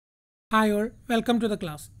Hi all, welcome to the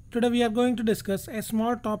class. Today we are going to discuss a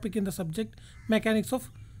small topic in the subject Mechanics of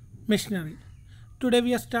Machinery. Today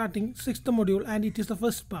we are starting 6th module and it is the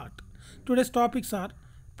first part. Today's topics are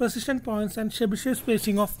precision points and Chebyshev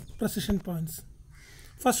spacing of precision points.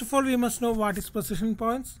 First of all, we must know what is precision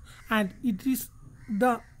points, and it is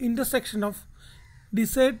the intersection of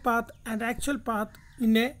desired path and actual path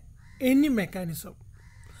in any mechanism.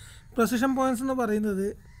 Precision points എന്ന് പറയുന്നത്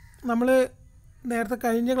നമ്മൾ നേരത്തെ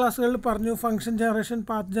കഴിഞ്ഞ ക്ലാസ്സുകളിൽ പറഞ്ഞു function generation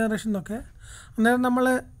path generation എന്നൊക്കെ. അന്നേരം നമ്മൾ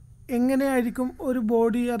എങ്ങനെയായിരിക്കും ഒരു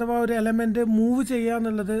ബോഡി അഥവാ ഒരു എലമെൻറ്റ് മൂവ് ചെയ്യുക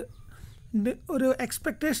എന്നുള്ളത് ഒരു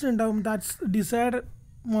എക്സ്പെക്റ്റേഷൻ ഉണ്ടാവും. That's desired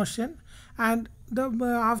motion and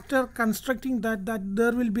after constructing that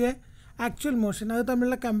there will be A actual motion. അത്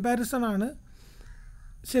തമ്മിലുള്ള കമ്പാരിസൺ ആണ്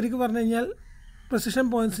ശരിക്കും പറഞ്ഞു കഴിഞ്ഞാൽ പ്രെസിഷൻ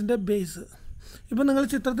പോയിൻറ്റ്സിൻ്റെ ബേസ്. ഇപ്പോൾ നിങ്ങൾ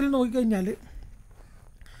ചിത്രത്തിൽ നോക്കിക്കഴിഞ്ഞാൽ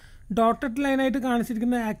ഡോട്ടഡ് ലൈനായിട്ട്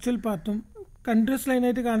കാണിച്ചിരിക്കുന്ന ആക്ച്വൽ പാത്തും കണ്ടിന്യൂസ്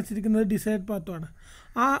ലൈനായിട്ട് കാണിച്ചിരിക്കുന്നത് ഡിസൈഡ് പാത്തുമാണ്.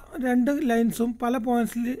 ആ രണ്ട് ലൈൻസും പല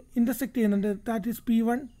പോയിൻറ്റ്സിൽ ഇൻ്റർസെക്റ്റ് ചെയ്യുന്നുണ്ട്. That is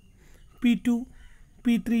P1, P2,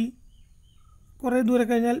 P3, കുറേ ദൂരെ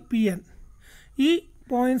കഴിഞ്ഞാൽ Pn. ഈ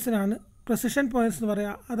പോയിൻറ്റ്സിനാണ് പ്രെസിഷൻ പോയിൻറ്റ്സ് എന്ന്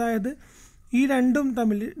പറയുക. അതായത് ഈ രണ്ടും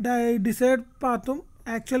തമ്മിൽ ഡിസൈഡ് പാത്തും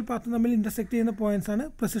ആക്ച്വൽ പാത്തും തമ്മിൽ ഇൻ്റർസെക്റ്റ് ചെയ്യുന്ന പോയിൻറ്റ്സാണ്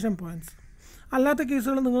പ്രെസിഷൻ പോയിൻറ്റ്സ്. അല്ലാത്ത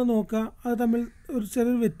കേസുകൾ നിങ്ങൾ നോക്കുക, അത് തമ്മിൽ ഒരു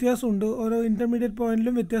ചെറിയൊരു വ്യത്യാസമുണ്ട്. ഓരോ ഇൻ്റർമീഡിയറ്റ്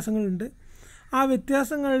പോയിൻറ്റിലും വ്യത്യാസങ്ങളുണ്ട്. ആ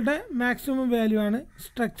വ്യത്യാസങ്ങളുടെ മാക്സിമം വാല്യൂ ആണ്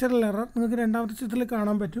സ്ട്രക്ചറൽ എറർ. നിങ്ങൾക്ക് രണ്ടാമത്തെ ചിത്രത്തിൽ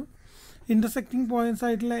കാണാൻ പറ്റും. ഇൻ്റർസെക്റ്റിംഗ് പോയിൻറ്റ്സ്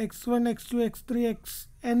ആയിട്ടുള്ള X1, X2, X3,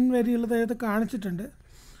 Xn വരെയുള്ളത് കാണിച്ചിട്ടുണ്ട്.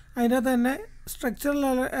 അതിൻ്റെ തന്നെ സ്ട്രക്ചറൽ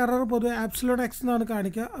എറർ പൊതുവെ ആബ്സലൂട്ട് X എന്നാണ്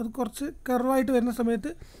കാണിക്കുക. അത് കുറച്ച് കർവായിട്ട് വരുന്ന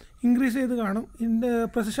സമയത്ത് ഇൻക്രീസ് ചെയ്ത് കാണും.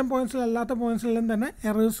 പ്രെസിഷൻ പോയിൻറ്റ്സിലല്ലാത്ത പോയിൻറ്റ്സിലെല്ലാം തന്നെ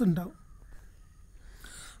എറേഴ്സ് ഉണ്ടാവും.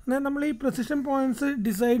 എന്നാൽ നമ്മൾ ഈ പ്രെസിഷൻ പോയിൻറ്റ്സ്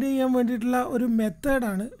ഡിസൈഡ് ചെയ്യാൻ വേണ്ടിയിട്ടുള്ള ഒരു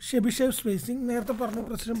മെത്തേഡാണ് ഷെബിഷേവ് സ്പേസിങ്. നേരത്തെ പറഞ്ഞു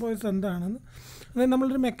പ്രെസിഷൻ പോയിൻറ്റ്സ് എന്താണെന്ന്. അതായത്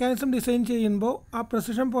നമ്മളൊരു മെക്കാനിസം ഡിസൈൻ ചെയ്യുമ്പോൾ ആ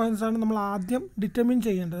പ്രെസിഷൻ പോയിൻറ്റ്സാണ് നമ്മൾ ആദ്യം ഡിറ്റർമിൻ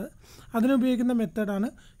ചെയ്യേണ്ടത്. അതിനുപയോഗിക്കുന്ന മെത്തേഡാണ്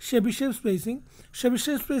ഷെബിഷേവ് സ്പേസിങ്.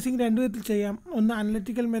 ഷെബിഷേവ് സ്പേസിങ് രണ്ട് വിധത്തിൽ ചെയ്യാം. ഒന്ന്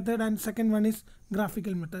analytical method and second one is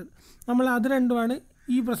graphical method. നമ്മൾ അത് രണ്ടുമാണ്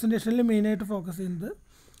ഈ പ്രസൻറ്റേഷനിൽ മെയിനായിട്ട് ഫോക്കസ് ചെയ്യുന്നത്.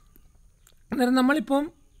 അന്നേരം നമ്മളിപ്പം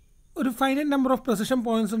ഒരു finite number of precision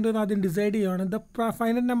points ഉണ്ട് ആദ്യം ഡിസൈഡ് ചെയ്യുകയാണ്. The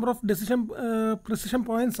finite number of precision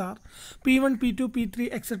points are P1, P2, P3,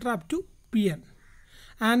 etc. up to Pn.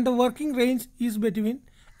 And the working range is between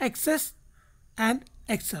Xs and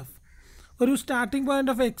Xf. ഒരു starting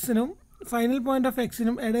point of എക്സിനും final point of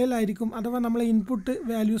എക്സിനും ഇടയിലായിരിക്കും അഥവാ നമ്മളെ input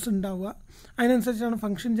values ഉണ്ടാവുക. അതിനനുസരിച്ചാണ്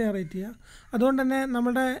function generate ചെയ്യുക. അതുകൊണ്ട് തന്നെ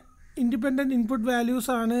നമ്മുടെ independent input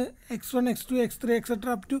വാല്യൂസാണ് X1, X2, X3, etc.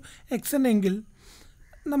 up to Xn എങ്കിൽ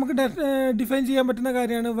നമുക്ക് ഡിഫൈൻ ചെയ്യാൻ പറ്റുന്ന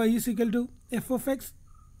കാര്യമാണ് y is equal to f of x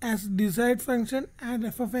as desired function and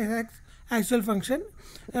f of x actual function.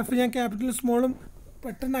 F ഞാൻ ക്യാപിറ്റൽ സ്മോളും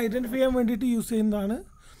പെട്ടെന്ന് ഐഡൻറ്റിഫൈ ചെയ്യാൻ വേണ്ടിയിട്ട് യൂസ് ചെയ്യുന്നതാണ്.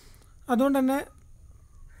 അതുകൊണ്ട് തന്നെ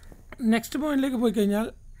നെക്സ്റ്റ് പോയിന്റിലേക്ക് പോയി കഴിഞ്ഞാൽ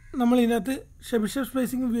നമ്മൾ ഇതിനകത്ത് ഷെബിഷേവ്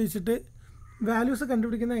സ്പേസിങ് ഉപയോഗിച്ചിട്ട് വാല്യൂസ്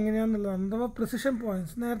കണ്ടുപിടിക്കുന്നത് എങ്ങനെയാണെന്നുള്ളതാണ്. അഥവാ പ്രെസിഷൻ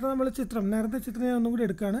പോയിൻറ്റ്സ്. നേരത്തെ ചിത്രം ഞാൻ ഒന്നും കൂടി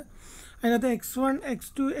എടുക്കുകയാണ്. അതിനകത്ത് X1,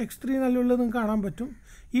 X2, X3 എന്നുള്ളത് നിങ്ങൾക്ക് കാണാൻ പറ്റും.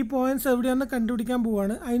 ഈ പോയിൻറ്റ്സ് എവിടെയാണെന്ന് കണ്ടുപിടിക്കാൻ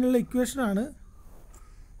പോവുകയാണ്. അതിനുള്ള ഇക്വേഷനാണ്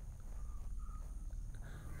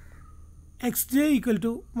Xj equal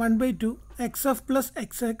to 1/2 Xf plus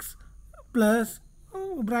Xx plus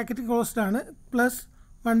bracket closed ആണ് plus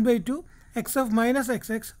 1/2 Xf minus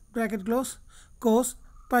Xx bracket close cos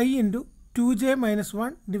pi into 2j -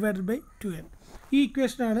 1 divided by 2n. ഈ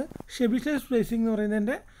ഇക്വേഷനാണ് ഷെബിഷേവ് സ്പേസിംഗ് എന്ന്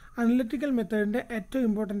പറയുന്നതിൻ്റെ അനലിറ്റിക്കൽ മെത്തേഡിൻ്റെ ഏറ്റവും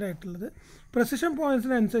ഇമ്പോർട്ടൻ്റ് ആയിട്ടുള്ളത്. പ്രെസിഷൻ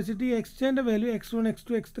പോയിൻറ്റ്സിനനുസരിച്ചിട്ട് ഈ എക്സ്ചേൻ്റെ വാല്യൂ X1,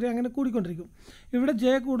 X2, X3 അങ്ങനെ കൂടിക്കൊണ്ടിരിക്കും. ഇവിടെ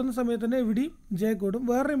ജെ കൂടുന്ന സമയത്ത് തന്നെ ഇവിടെയും ജെ കൂടും.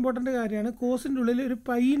 വേറൊരു ഇമ്പോർട്ടൻ്റ് കാര്യമാണ് കോസിൻ്റെ ഉള്ളിൽ ഒരു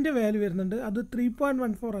പൈൻ്റെ വാല്യൂ വരുന്നുണ്ട്. അത്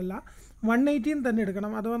 3.14 അല്ല 180 തന്നെ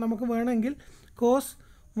എടുക്കണം. അഥവാ നമുക്ക് വേണമെങ്കിൽ cos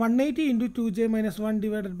 180 into 2j - 1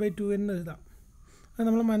 divided by 2n എന്ന് എഴുതാം. അത്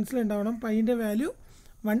നമ്മൾ മനസ്സിലുണ്ടാവണം. പൈൻ്റെ വാല്യൂ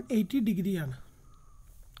 180 ഡിഗ്രിയാണ്.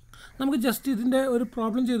 നമുക്ക് ജസ്റ്റ് ഇതിൻ്റെ ഒരു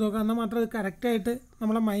പ്രോബ്ലം ചെയ്ത് നോക്കാം. എന്നാൽ മാത്രമേ അത് കറക്റ്റായിട്ട്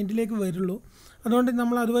നമ്മളെ മൈൻഡിലേക്ക് വരുള്ളൂ. അതുകൊണ്ട്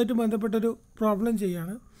നമ്മൾ അതുമായിട്ട് ബന്ധപ്പെട്ടൊരു പ്രോബ്ലം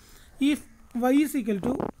ചെയ്യുകയാണ്. If y is equal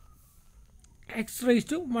to x raised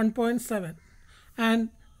to 1.7 and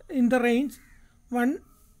in the range 1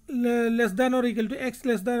 less than or equal to x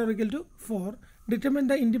less than or equal to 4, determine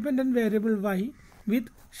the independent variable y with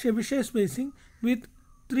Chebyshev spacing with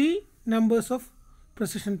 3 numbers of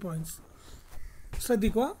precision points.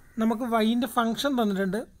 ശ്രദ്ധിക്കുക, നമുക്ക് വൈൻ്റെ function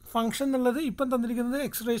തന്നിട്ടുണ്ട്. Function എന്നുള്ളത് ഇപ്പം തന്നിരിക്കുന്നത്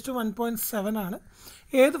x raised to 1.7 ആണ്.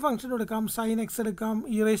 ഏത് function എടുക്കാം, sign X എടുക്കാം,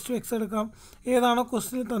 e raised to x എടുക്കാം, ഏതാണോ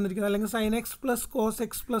ക്വസ്റ്റിനിൽ തന്നിരിക്കുന്നത്. അല്ലെങ്കിൽ sign X plus cos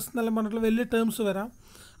X plus എന്നെല്ലാം പറഞ്ഞിട്ടുള്ള വലിയ ടേംസ് വരാം.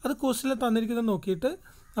 അത് ക്വസ്റ്റിനിൽ തന്നിരിക്കുന്നത് നോക്കിയിട്ട്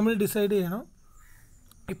നമ്മൾ ഡിസൈഡ് ചെയ്യണം.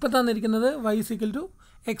 ഇപ്പം തന്നിരിക്കുന്നത് y is equal to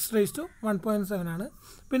x raised to 1.7 ആണ്.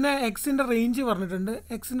 പിന്നെ എക്സിൻ്റെ റേഞ്ച് പറഞ്ഞിട്ടുണ്ട്.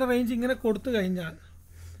 എക്സിൻ്റെ റേഞ്ച് ഇങ്ങനെ കൊടുത്തു കഴിഞ്ഞാൽ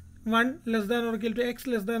 1 less than or equal to X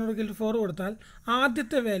less than or equal to 4 കൊടുത്താൽ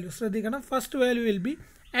ആദ്യത്തെ വാല്യൂ ശ്രദ്ധിക്കണം, first value will be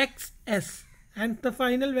X S and the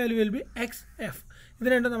final value will be X F. ഇത്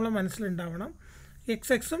രണ്ടും നമ്മളെ മനസ്സിലുണ്ടാവണം.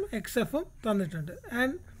 എക്സ് എക്സും എക്സ് എഫും തന്നിട്ടുണ്ട്.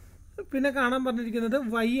 ആൻഡ് പിന്നെ കാണാൻ പറഞ്ഞിരിക്കുന്നത്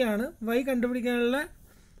വൈ ആണ്. വൈ കണ്ടുപിടിക്കാനുള്ള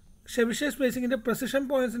ഷെബിഷേവ് സ്പേസിങ്ങിൻ്റെ പ്രെസിഷൻ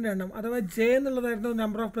പോയിൻറ്റ്സിൻ്റെ എണ്ണം, അഥവാ ജെ എന്നുള്ളതായിരുന്നു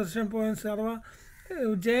നമ്പർ ഓഫ് പ്രെസിഷൻ പോയിൻറ്റ്സ്, അഥവാ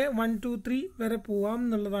ജെ 1 2 3 വരെ പോവാം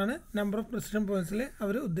എന്നുള്ളതാണ് നമ്പർ ഓഫ് പ്രെസിഷൻ പോയിൻറ്റ്സിൽ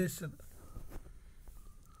അവർ ഉദ്ദേശിച്ചത്.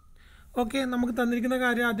 ഓക്കെ, നമുക്ക് തന്നിരിക്കുന്ന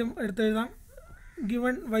കാര്യം ആദ്യം എടുത്തെഴുതാം.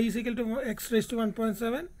 Given Y is equal to X raise to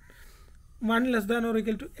 1.7, 1 less than or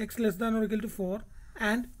equal to X less than or equal to 4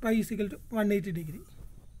 and pi is equal to 180 degree.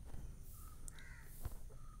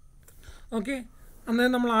 Okay,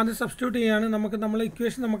 അന്നേരം നമ്മൾ ആദ്യം സബ്സ്റ്റിറ്റ്യൂട്ട് ചെയ്യുകയാണ്. നമ്മളെ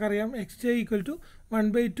ഇക്വേഷൻ നമുക്കറിയാം, X J equal to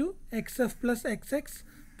 1/2 X F plus X X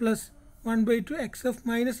plus 1/2 X F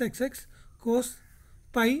minus X X cos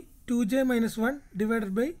pi 2j - 1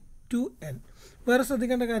 divided by 2n. വേറെ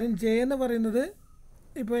ശ്രദ്ധിക്കേണ്ട കാര്യം, J എന്ന് പറയുന്നത്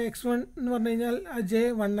ഇപ്പോൾ x1 എന്ന് പറഞ്ഞു കഴിഞ്ഞാൽ ജെ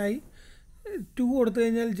 1 ആയി, 2 കൊടുത്തു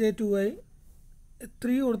കഴിഞ്ഞാൽ ജെ 2 ആയി,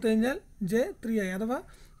 3 കൊടുത്തു കഴിഞ്ഞാൽ ജെ 3 ആയി. അഥവാ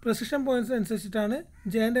പ്രെസിഷൻ പോയിൻറ്റ്സ് അനുസരിച്ചിട്ടാണ്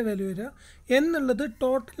ജെൻ്റെ വാല്യൂ വരിക. എന്നുള്ളത്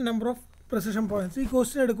total number of precision points. ഈ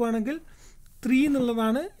ക്വസ്റ്റ്യൻ എടുക്കുകയാണെങ്കിൽ 3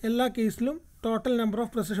 എന്നുള്ളതാണ് എല്ലാ കേസിലും total number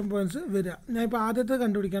of precision points വരിക. ഞാൻ ഇപ്പോൾ ആദ്യത്തെ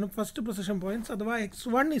കണ്ടുപിടിക്കുകയാണ്, ഫസ്റ്റ് പ്രെസിഷൻ പോയിൻറ്റ്സ്, അഥവാ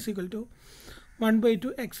x1 is equal to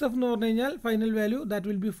 1/2 X F എന്ന് പറഞ്ഞു കഴിഞ്ഞാൽ final value that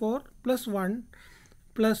will be 4 plus 1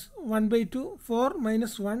 plus 1/2 4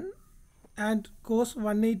 minus 1 and cos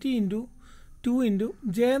 180 into 2 into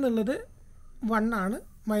J എന്നുള്ളത് 1 ആണ്,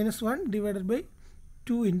 minus 1 divided by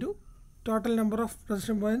 2 into total number of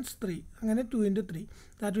precision points 3, അങ്ങനെ 2 into 3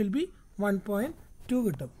 that will be 1.2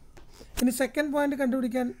 കിട്ടും. ഇനി second point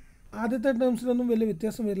കണ്ടുപിടിക്കാൻ ആദ്യത്തെ ടേംസിലൊന്നും വലിയ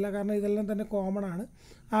വ്യത്യാസം വരില്ല, കാരണം ഇതെല്ലാം തന്നെ കോമൺ ആണ്.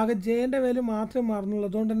 ആകെ ജെൻ്റെ വാല്യൂ മാത്രമേ മാറുന്നുള്ളൂ,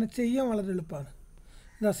 അതുകൊണ്ട് തന്നെ ചെയ്യാൻ വളരെ എളുപ്പമാണ്.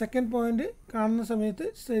 ഇതാ സെക്കൻഡ് പോയിന്റ് കാണുന്ന സമയത്ത്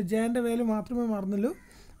ജെൻ്റെ വാല്യൂ മാത്രമേ മാറുന്നുള്ളൂ.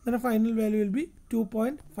 then final value will be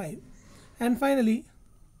 2.5 and finally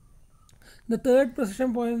the third precision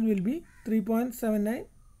point will be 3.79.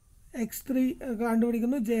 x3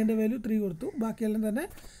 കണ്ടുപിടിക്കുന്നു, ജെൻ്റെ വാല്യൂ 3 കൊടുത്തു, ബാക്കിയെല്ലാം തന്നെ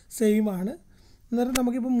സെയിം ആണ്. അന്നേരം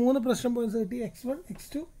നമുക്കിപ്പോൾ 3 പ്രശ്നം പോയിൻറ്റ്സ് കിട്ടി, x1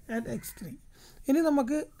 x2 ആൻഡ് x3. ഇനി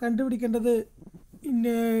നമുക്ക് കണ്ടുപിടിക്കേണ്ടത്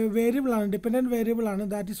വേരിയബിളാണ്, ഡിപ്പെൻഡൻറ്റ് വേരിയബിളാണ്,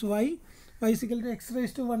 that is y. y equal to x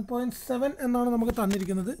raise to 1.7 എന്നാണ് നമുക്ക്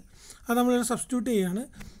തന്നിരിക്കുന്നത്. അത് നമ്മളിവിടെ സബ്സ്റ്റിറ്റ്യൂട്ട് ചെയ്യുകയാണ്.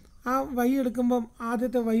 ആ y എടുക്കുമ്പം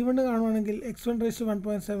ആദ്യത്തെ y1 കാണുവാണെങ്കിൽ x1 raise to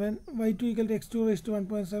 1.7, y2 equal to x2 raise to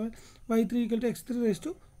 1.7, y3 equal to x3 raise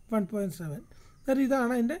to 1.7. അന്നേരം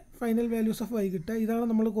ഇതാണ് അതിൻ്റെ ഫൈനൽ വാല്യൂസ് ഓഫ് y കിട്ടുക. ഇതാണ്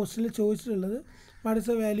നമ്മൾ ക്വസ്റ്റ്യനിൽ ചോദിച്ചിട്ടുള്ളത്. What is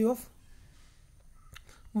the value of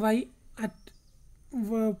y at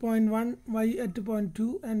 0.1, y at 0.2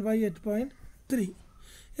 and y at 0.3.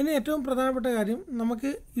 ഇനി ഏറ്റവും പ്രധാനപ്പെട്ട കാര്യം, നമുക്ക്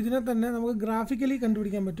ഇതിനെ തന്നെ നമുക്ക് ഗ്രാഫിക്കലി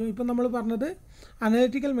കണ്ടുപിടിക്കാൻ പറ്റും. ഇപ്പം നമ്മൾ പറഞ്ഞത്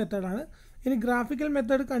അനലിറ്റിക്കൽ മെത്തേഡാണ്. ഇനി ഗ്രാഫിക്കൽ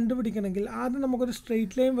മെത്തേഡ് കണ്ടുപിടിക്കണമെങ്കിൽ ആദ്യം നമുക്കൊരു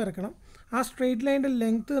സ്ട്രെയിറ്റ് ലൈൻ വരക്കണം. ആ സ്ട്രെയിറ്റ് ലൈൻ്റെ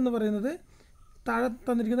ലെങ്ത്ത് എന്ന് പറയുന്നത് താഴെ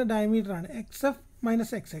തന്നിരിക്കുന്ന ഡയമീറ്ററാണ്, X F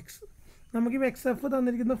minus X X. നമുക്കിപ്പോൾ എക്സ് എഫ്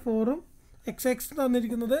തന്നിരിക്കുന്നത് 4ഉം എക്സ് എക്സ്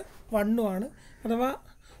തന്നിരിക്കുന്നത് 1ഉം ആണ്. അഥവാ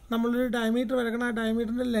നമ്മളൊരു ഡയമീറ്റർ വരക്കണം. ആ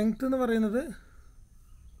ഡയമീറ്ററിൻ്റെ ലെങ്ത്ത് എന്ന് പറയുന്നത്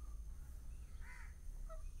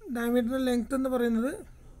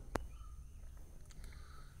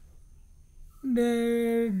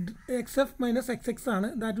X F minus X X ആണ്.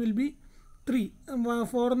 That will be 3.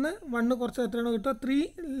 4ന്ന് 1 കുറച്ച് എത്രയാണോ കിട്ടുക, 3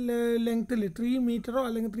 ലെങ്ത്തിൽ 3 മീറ്ററോ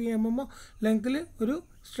അല്ലെങ്കിൽ 3 mm ലെങ്ത്തിൽ ഒരു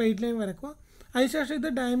സ്ട്രെയിറ്റ് ലൈൻ വരക്കുക. അതിനുശേഷം ഇത്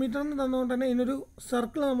ഡയമീറ്ററിന് തന്നുകൊണ്ട് തന്നെ ഇതിനൊരു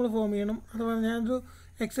സർക്കിൾ നമ്മൾ ഫോം ചെയ്യണം. അഥവാ ഞാനൊരു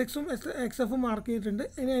എക്സ് എക്സും എക്സ് എഫും മാർക്ക് ചെയ്തിട്ടുണ്ട്.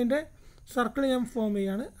 ഇനി അതിൻ്റെ സർക്കിൾ ഞാൻ ഫോം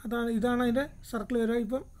ചെയ്യുകയാണ്. ഇതാണ് അതിൻ്റെ സർക്കിൾ വരിക.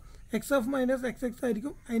 ഇപ്പം X F minus X X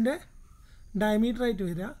ആയിരിക്കും അതിൻ്റെ ഡയമീറ്ററായിട്ട്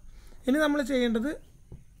വരിക. ഇനി നമ്മൾ ചെയ്യേണ്ടത്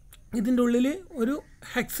ഇതിൻ്റെ ഉള്ളിൽ ഒരു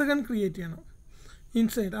ഹെക്സഗൺ ക്രിയേറ്റ് ചെയ്യണം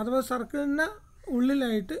ഇൻസൈഡ്, അഥവാ സർക്കിളിൻ്റെ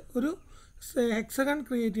ഉള്ളിലായിട്ട് ഒരു ഹെക്സഗൺ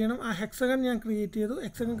ക്രിയേറ്റ് ചെയ്യണം. ആ ഹെക്സഗൺ ഞാൻ ക്രിയേറ്റ് ചെയ്തു.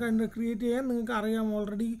 ഹെക്സഗൺ ക്രിയേറ്റ് ചെയ്യാൻ നിങ്ങൾക്ക് അറിയാം,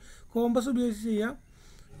 ഓൾറെഡി കോമ്പസ് ഉപയോഗിച്ച് ചെയ്യാം.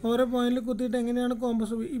 ഓരോ പോയിന്റിൽ കുത്തിയിട്ട് എങ്ങനെയാണ്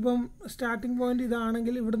കോമ്പസ്, ഇപ്പം സ്റ്റാർട്ടിംഗ് പോയിന്റ്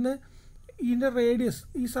ഇതാണെങ്കിൽ ഇവിടുന്ന് ഇതിൻ്റെ റേഡിയസ്,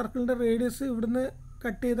 ഈ സർക്കിളിൻ്റെ റേഡിയസ് ഇവിടുന്ന്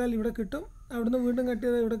കട്ട് ചെയ്താൽ ഇവിടെ കിട്ടും, അവിടുന്ന് വീണ്ടും കട്ട്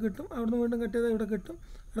ചെയ്താൽ ഇവിടെ കിട്ടും, അവിടുന്ന് വീണ്ടും കട്ട് ചെയ്താൽ ഇവിടെ കിട്ടും,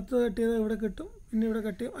 അടുത്തത് കട്ട് ചെയ്താൽ ഇവിടെ കിട്ടും, പിന്നെ ഇവിടെ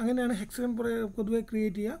കട്ട് ചെയ്യും. അങ്ങനെയാണ് ഹെക്സഗൺ പൊതുവെ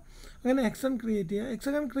ക്രിയേറ്റ് ചെയ്യുക. അങ്ങനെ ഹെക്സഗൺ ക്രിയേറ്റ് ചെയ്യുക.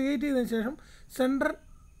 ഹെക്സഗൺ ക്രിയേറ്റ് ചെയ്തതിന് ശേഷം സെൻറ്റർ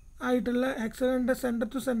ആയിട്ടുള്ള ഹെക്സഗണിൻ്റെ centre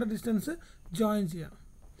to centre distance join ചെയ്യാം.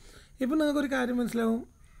 ഇപ്പം നിങ്ങൾക്കൊരു കാര്യം മനസ്സിലാവും,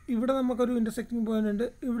 ഇവിടെ നമുക്കൊരു ഇൻ്റർസെക്റ്റിംഗ് പോയിൻ്റ് ഉണ്ട്,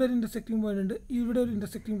 ഇവിടെ ഒരു ഇൻ്റർസെക്റ്റിംഗ് പോയിൻ്റ് ഉണ്ട്, ഇവിടെ ഒരു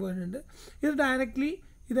ഇൻ്റർസെക്റ്റിംഗ് പോയിൻ്റ് ഉണ്ട്. ഇത് ഡയറക്റ്റ്ലി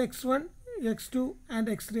ഇത് x1 x2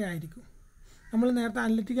 ആൻഡ് x3 ആയിരിക്കും. നമ്മൾ നേരത്തെ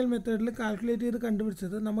അനലിറ്റിക്കൽ മെത്തേഡിൽ കാൽക്കുലേറ്റ് ചെയ്ത്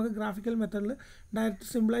കണ്ടുപിടിച്ചത് നമുക്ക് ഗ്രാഫിക്കൽ മെത്തേഡിൽ ഡയറക്റ്റ്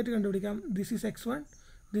സിമ്പിളായിട്ട് കണ്ടുപിടിക്കാം. This is x1,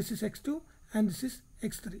 this is x2 and this is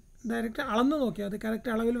x3. Direct അളന്ന് നോക്കിയാൽ മതി, കറക്റ്റ്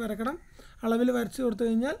അളവിൽ വരക്കണം. അളവിൽ വരച്ച് കൊടുത്തു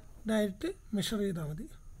കഴിഞ്ഞാൽ ഡയറക്റ്റ് മെഷർ ചെയ്താൽ മതി.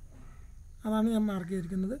 അതാണ് ഞാൻ മാർക്ക്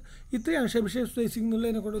ചെയ്തിരിക്കുന്നത്. ഇത്രയാണ് ഷെബിഷേവ് സ്പേസിംഗ്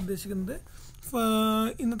എന്നുള്ളതിനെ കൊണ്ട് ഉദ്ദേശിക്കുന്നത്.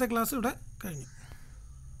 ഇന്നത്തെ ക്ലാസ് ഇവിടെ കഴിഞ്ഞു.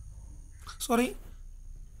 സോറി,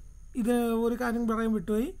 ഇത് ഒരു കാര്യം പറയാൻ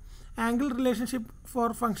വിട്ടുപോയി. Angle relationship four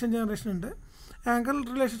function generation ഉണ്ട്. Angle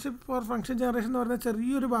relationship four function generation എന്ന് പറയുന്നത്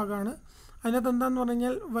ചെറിയൊരു ഭാഗമാണ്. അതിനകത്ത് എന്താണെന്ന് പറഞ്ഞു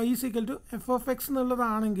കഴിഞ്ഞാൽ y = f(x)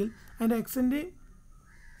 എന്നുള്ളതാണെങ്കിൽ അതിൻ്റെ എക്സിൻ്റെ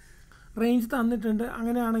റേഞ്ച് തന്നിട്ടുണ്ട്.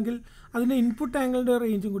 അങ്ങനെയാണെങ്കിൽ അതിൻ്റെ ഇൻപുട്ട് ആംഗിളിൻ്റെ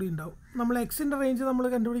റേഞ്ചും കൂടി ഉണ്ടാവും. നമ്മൾ എക്സിൻ്റെ റേഞ്ച് നമ്മൾ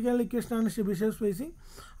കണ്ടുപിടിക്കാനുള്ള ഇക്വേഷനാണ് ഷെബിഷേവ് സ്പേസിംഗ്.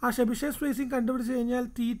 ആ ഷെബിഷേവ് സ്പേസിംഗ് കണ്ടുപിടിച്ച് കഴിഞ്ഞാൽ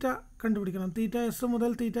തീറ്റ കണ്ടുപിടിക്കണം. തീറ്റ എസ്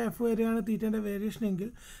മുതൽ തീറ്റ എഫ് വരെയാണ് തീറ്റേൻ്റെ വേരിയേഷൻ എങ്കിൽ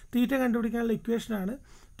തീറ്റ കണ്ടുപിടിക്കാനുള്ള ഇക്വേഷനാണ്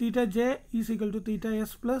തീറ്റ J = theta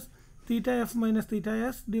S plus theta F minus theta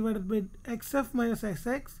S divided by X F minus X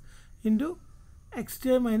X into X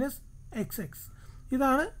J minus X X.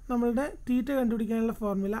 ഇതാണ് നമ്മളുടെ തീറ്റ കണ്ടുപിടിക്കാനുള്ള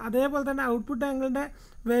ഫോർമുല. അതേപോലെ തന്നെ ഔട്ട്പുട്ട് ആംഗിളിൻ്റെ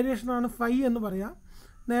വേരിയേഷനാണ് ഫൈ എന്ന് പറയാം.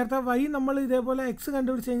 നേരത്തെ വൈ നമ്മൾ ഇതേപോലെ എക്സ്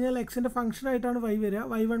കണ്ടുപിടിച്ച് കഴിഞ്ഞാൽ എക്സിൻ്റെ ഫംഗ്ഷനായിട്ടാണ് വൈ വരിക.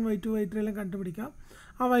 y1 y2 y3 എല്ലാം കണ്ടുപിടിക്കാം.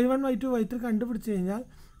 ആ y1 y2 y3 കണ്ടുപിടിച്ച് കഴിഞ്ഞാൽ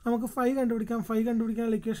നമുക്ക് ഫൈ കണ്ടുപിടിക്കാം. ഫൈ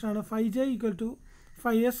കണ്ടുപിടിക്കാനുള്ള ഇക്വേഷനാണ് phi J =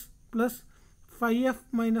 phi S plus phi F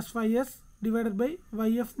minus phi S divided by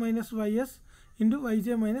Y F minus Y S into Y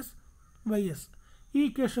J minus Y S. ഈ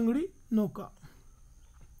equation കൂടി നോക്കുക.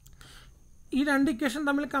 ഈ രണ്ട് ഇക്വേഷൻ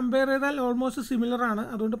തമ്മിൽ കമ്പയർ ചെയ്താൽ ഓൾമോസ്റ്റ് സിമിലർ ആണ്.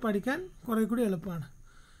 അതുകൊണ്ട് പഠിക്കാൻ കുറേ കൂടി എളുപ്പമാണ്.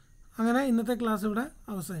 അങ്ങനെ ഇന്നത്തെ ക്ലാസ് ഇവിടെ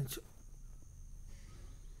അവസാനിച്ചു.